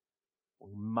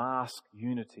 We mask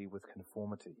unity with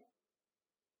conformity.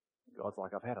 God's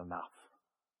like, I've had enough.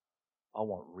 I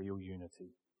want real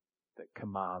unity. that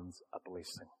commands a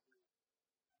blessing.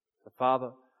 So Father,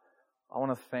 I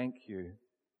want to thank you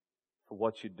for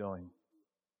what you're doing.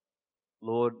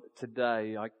 Lord,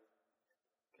 today I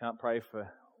can't pray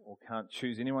for or can't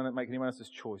choose anyone, make anyone else's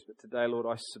choice, but today, Lord,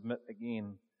 I submit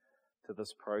again to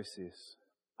this process.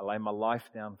 I lay my life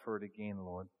down for it again,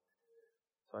 Lord.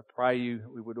 So I pray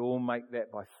we would all make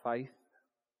that by faith.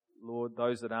 Lord,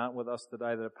 those that aren't with us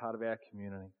today that are part of our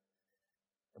community,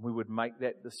 and we would make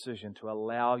that decision to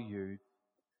allow you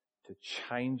to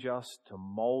change us, to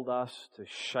mold us, to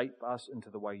shape us into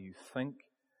the way you think,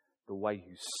 the way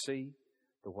you see,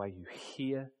 the way you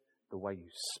hear, the way you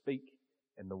speak,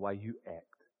 and the way you act.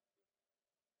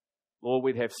 Lord,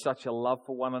 we'd have such a love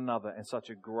for one another and such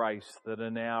a grace that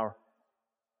in our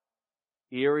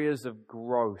areas of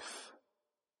growth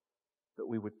that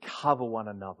we would cover one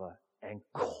another and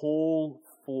call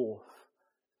forth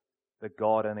the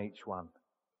God in each one.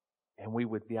 And we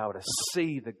would be able to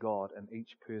see the God in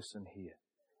each person here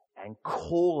and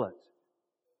call it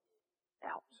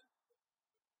out.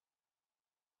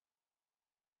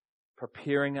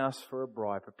 Preparing us for a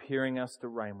bride, preparing us to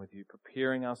reign with you,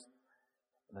 preparing us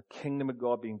in the kingdom of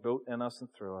God being built in us and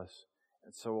through us.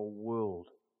 And so a world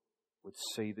would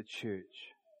see the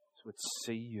church, would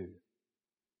see you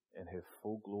in her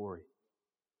full glory.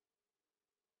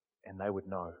 And they would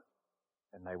know,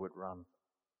 and they would run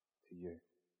to you.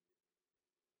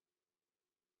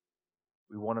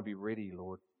 We want to be ready,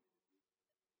 Lord.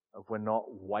 If we're not,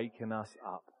 waken us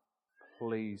up.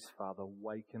 Please, Father,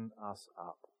 waken us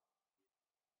up.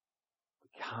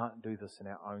 We can't do this in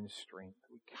our own strength.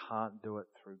 We can't do it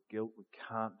through guilt. We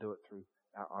can't do it through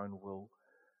our own will.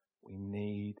 We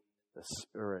need the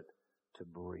Spirit to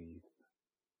breathe.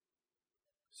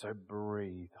 So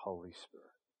breathe, Holy Spirit.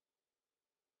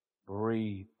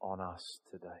 Breathe on us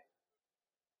today.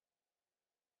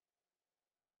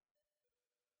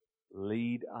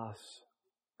 Lead us,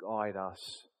 guide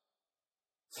us,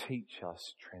 teach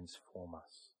us, transform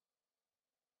us.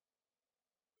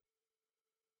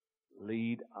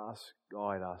 Lead us,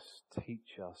 guide us,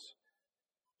 teach us,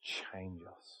 change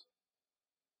us.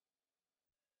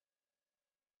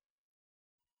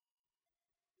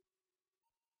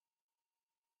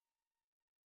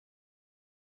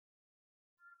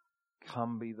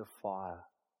 Come be the fire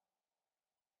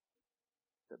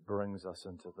that brings us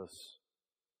into this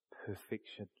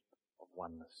perfection of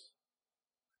oneness.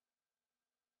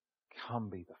 Come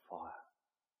be the fire.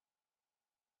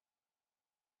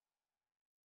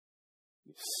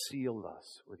 You've sealed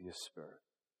us with your Spirit.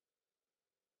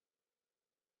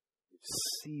 You've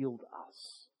sealed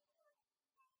us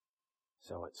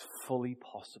so it's fully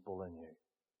possible in you.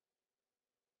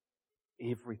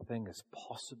 Everything is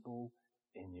possible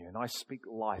in you. And I speak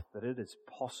life, that it is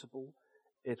possible.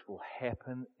 It will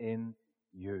happen in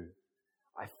you.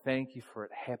 I thank you for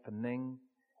it happening,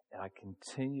 and I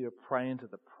continue to pray into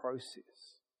the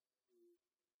process.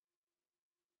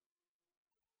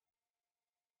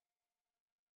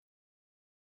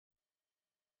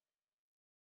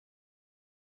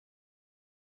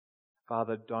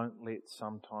 Father, don't let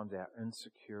sometimes our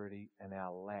insecurity and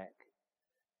our lack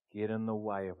get in the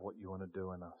way of what you want to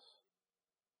do in us.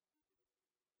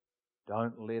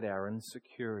 Don't let our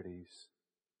insecurities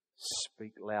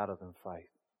speak louder than faith.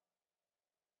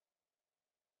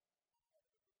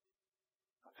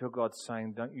 I feel God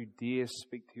saying, don't you dare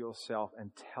speak to yourself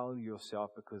and tell yourself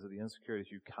because of the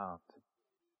insecurities you can't.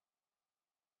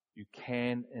 You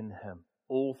can in Him.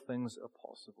 All things are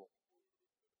possible.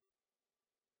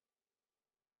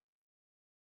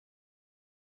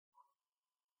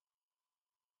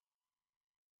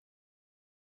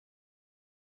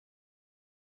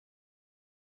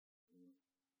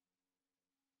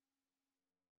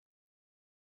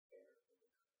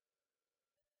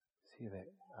 See that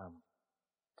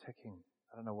ticking?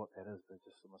 I don't know what that is, but it's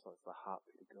just almost like it's the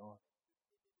heartbeat of God.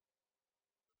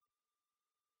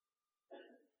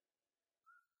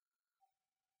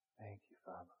 Thank you,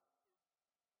 Father.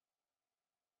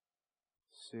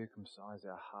 Circumcise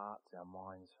our hearts, our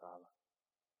minds, Father.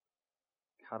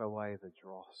 Cut away the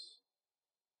dross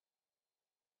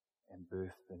and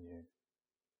birth the new.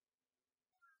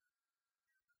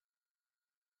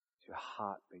 Your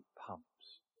heartbeat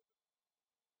pumps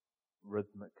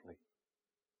rhythmically.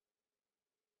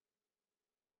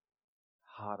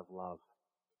 Heart of love,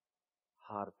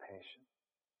 heart of passion.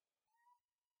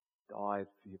 Died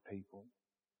for your people.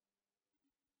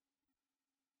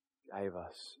 Gave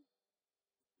us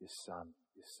your Son,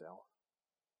 yourself,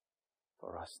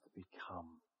 for us to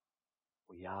become.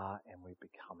 We are and we're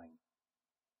becoming.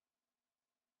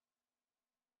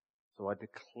 So I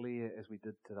declare, as we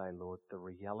did today, Lord, the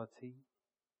reality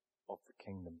of the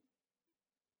kingdom.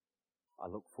 I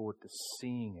look forward to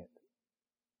seeing it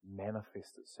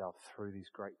manifest itself through these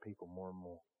great people more and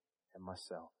more, and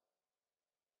myself.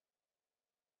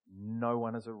 No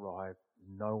one has arrived.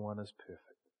 No one is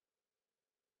perfect.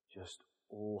 Just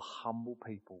all humble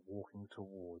people walking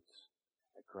towards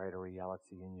a greater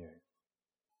reality in you,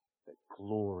 that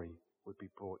glory would be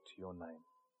brought to your name.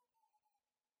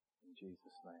 In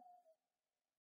Jesus' name.